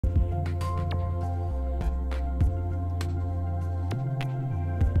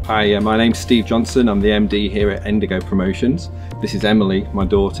Hi, my name's Steve Johnson. I'm the MD here at Indigo Promotions. This is Emily, my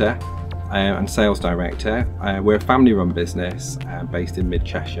daughter, and sales director. We're a family-run business based in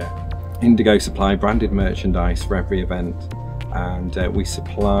mid-Cheshire. Indigo supply branded merchandise for every event, and we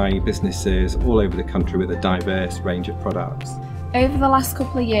supply businesses all over the country with a diverse range of products. Over the last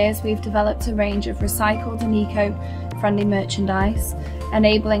couple of years, we've developed a range of recycled and eco-friendly merchandise,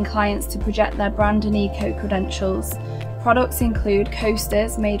 enabling clients to project their brand and eco credentials. Products include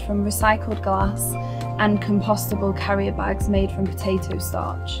coasters made from recycled glass and compostable carrier bags made from potato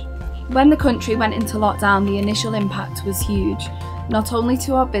starch. When the country went into lockdown, the initial impact was huge, not only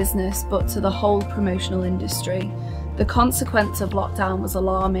to our business but to the whole promotional industry. The consequence of lockdown was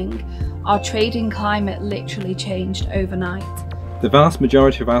alarming. Our trading climate literally changed overnight. The vast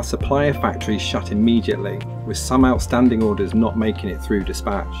majority of our supplier factories shut immediately, with some outstanding orders not making it through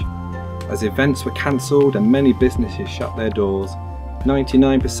dispatch. As events were cancelled and many businesses shut their doors,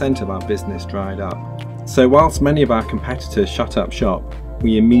 99% of our business dried up. So whilst many of our competitors shut up shop,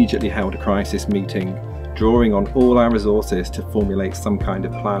 we immediately held a crisis meeting, drawing on all our resources to formulate some kind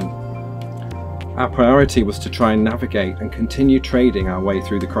of plan. Our priority was to try and navigate and continue trading our way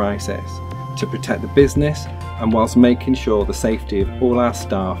through the crisis, to protect the business and whilst making sure the safety of all our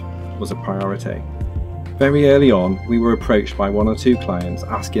staff was a priority. Very early on, we were approached by one or two clients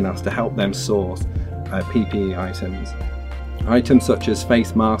asking us to help them source PPE items. Items such as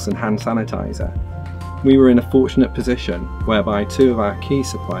face masks and hand sanitizer. We were in a fortunate position whereby two of our key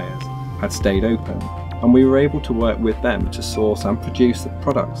suppliers had stayed open, and we were able to work with them to source and produce the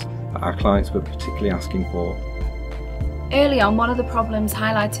products that our clients were particularly asking for. Early on, one of the problems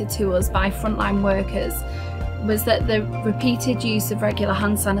highlighted to us by frontline workers was that the repeated use of regular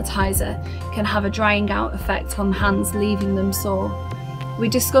hand sanitizer can have a drying out effect on hands, leaving them sore. We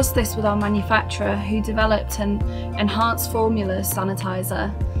discussed this with our manufacturer, who developed an enhanced formula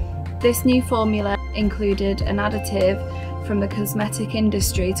sanitizer. This new formula included an additive from the cosmetic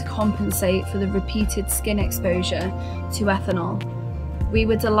industry to compensate for the repeated skin exposure to ethanol. We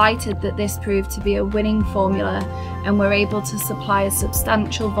were delighted that this proved to be a winning formula and were able to supply a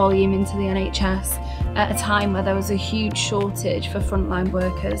substantial volume into the NHS at a time where there was a huge shortage for frontline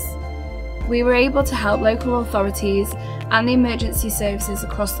workers. We were able to help local authorities and the emergency services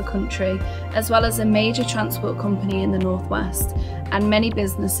across the country, as well as a major transport company in the northwest and many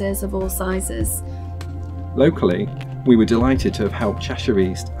businesses of all sizes. Locally, we were delighted to have helped Cheshire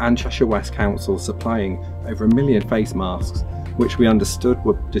East and Cheshire West Council supplying over 1 million face masks, which we understood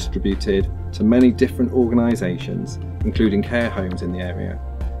were distributed to many different organisations, including care homes in the area.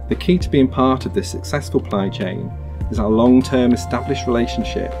 The key to being part of this successful supply chain is our long-term established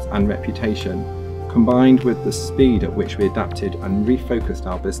relationships and reputation, combined with the speed at which we adapted and refocused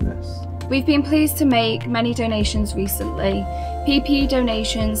our business. We've been pleased to make many donations recently. PPE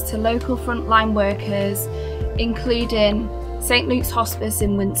donations to local frontline workers, including St Luke's Hospice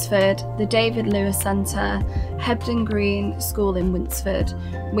in Winsford, the David Lewis Centre, Hebden Green School in Winsford.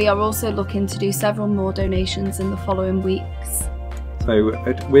 We are also looking to do several more donations in the following weeks. So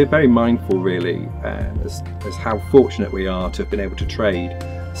we're very mindful really as how fortunate we are to have been able to trade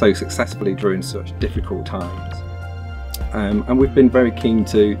so successfully during such difficult times. And we've been very keen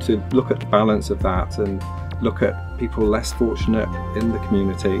to look at the balance of that and look at people less fortunate in the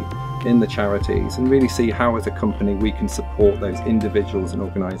community, in the charities, and really see how as a company we can support those individuals and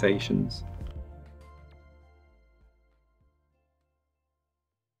organisations.